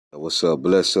What's up?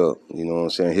 Bless up. You know what I'm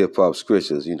saying? Hip hop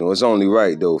scriptures. You know, it's only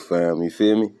right though, fam. You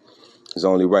feel me? It's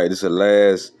only right. This is the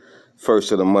last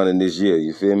first of the month in this year.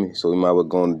 You feel me? So we might well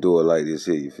going to do it like this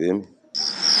here. You feel me?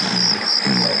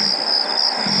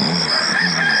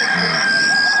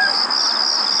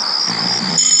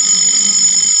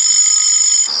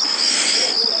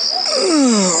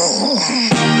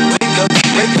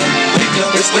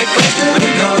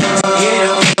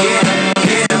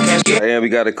 And we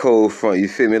got a cold front, you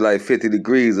feel me, like 50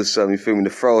 degrees or something, you feel me, the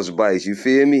frost bites, you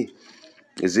feel me?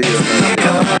 Is it?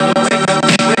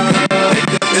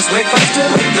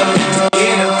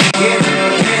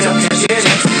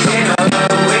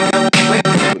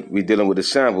 We dealing with the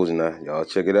samples now, y'all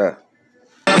check it out.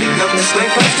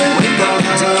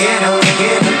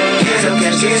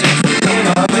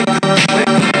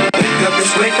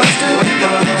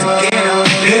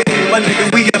 My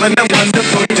nigga, we having a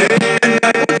wonderful day.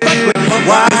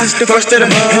 Why is this the first of the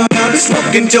month? Now we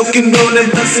smoking, joking, rolling,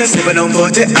 busting, sipping on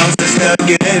 40 ounces,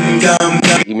 again.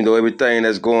 Even though everything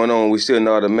that's going on, we still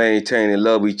know how to maintain and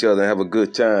love each other and have a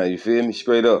good time. You feel me?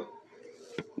 Straight up.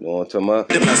 You know what I'm talking about?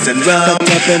 The bus and rum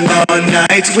up and all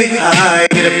night we high.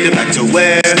 Get up the back to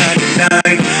where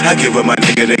 99. I give up my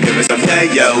nigga, they give us some day,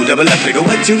 yo. Double up, nigga,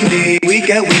 what you need? We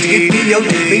got weed to get me, yo.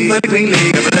 Big money, green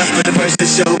league. Double up for the first to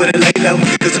show, but it lay low.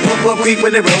 Cause the pump creep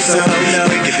when they roll so low.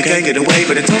 If you can't get away,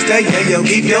 but it don't stay, yeah, yo.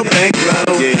 Keep your bank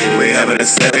roll. Yeah, we having a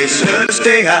celebration to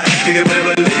stay high. You can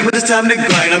never leave when it's time to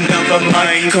grind. I'm down for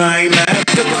mine, crime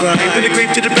after crime. From the creep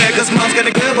to the bag, cause mom's got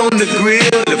a grab on the grill.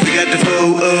 If we got the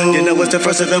food, you know what's the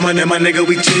first of the month, my nigga,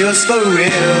 we chills for real. Wake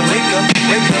up,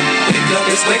 wake up, wake up,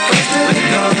 it's wake up,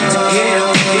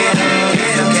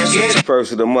 yeah.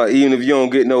 First of the month, even if you don't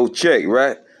get no check,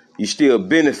 right? You still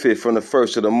benefit from the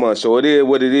first of the month. So it is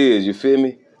what it is, you feel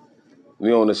me?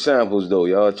 We on the samples though,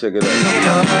 y'all check it out. Wake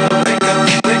up, wake up,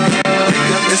 wake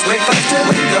up, it's wake up,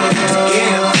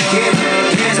 yeah.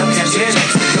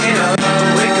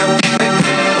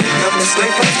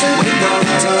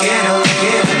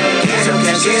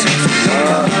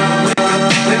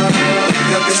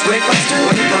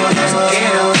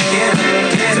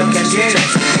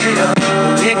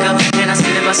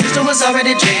 My sister was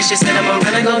already dressed. She said I'm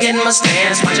gonna go get in my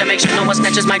stance. Watch I make sure no one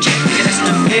snatches my check. That's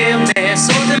the bill, man.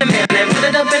 Sold to the man, then put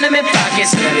it up in the mid pocket.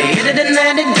 So let me hit it in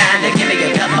 99. They give me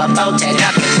a cup about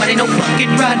that. But ain't no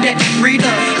fucking ride that. Read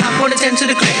up, hop on the 10 to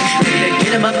the click. Ready to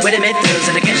get him up with him at those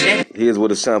and I catch that. Here's where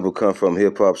the sample come from,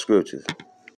 hip hop scriptures.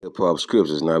 Hip hop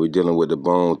scriptures. Now we dealing with the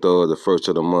Bone Thug, the first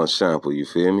of the month sample, you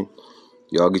feel me?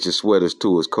 Y'all get your sweaters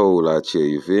too, it's cold out here,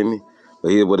 you feel me?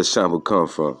 But here's where the sample come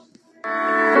from.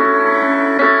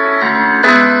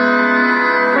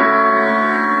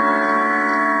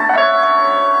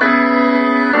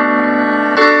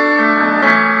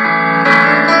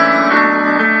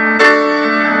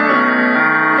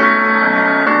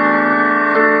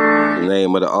 The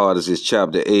name of the artist is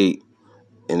Chapter 8,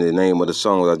 and the name of the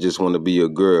song is I Just Want to Be Your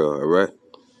Girl, alright?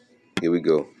 Here we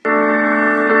go.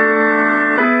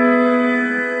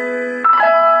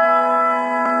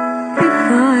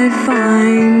 I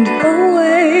find a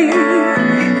way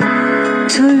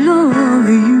to love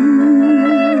you,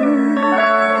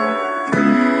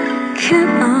 can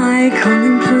I come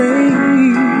and play?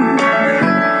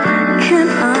 Can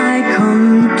I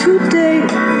come today?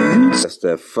 That's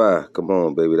that fire. Come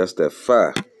on, baby. That's that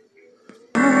fire.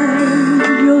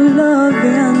 Your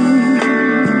loving.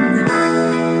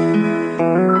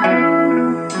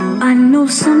 I know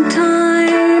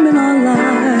sometime in our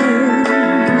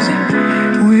lives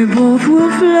we both will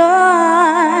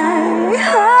fly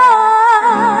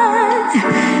high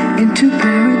into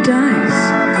paradise.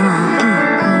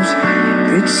 'Cause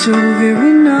it's so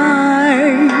very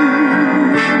nice.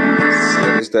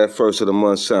 It's that first of the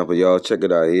month sample, y'all. Check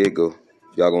it out. Here it go.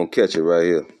 Y'all gonna catch it right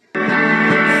here.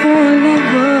 For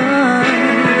lovers,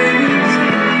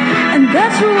 and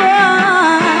that's why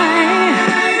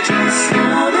I just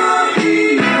want to be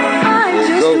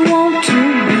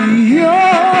your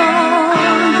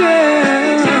girl.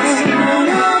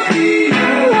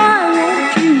 Why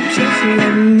won't you just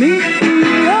let me be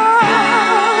your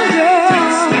girl?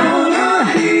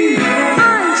 I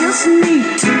just need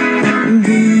to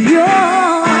be your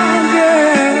girl.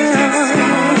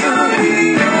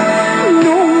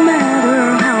 No matter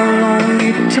how long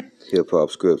it takes. Hip hop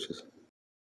scriptures.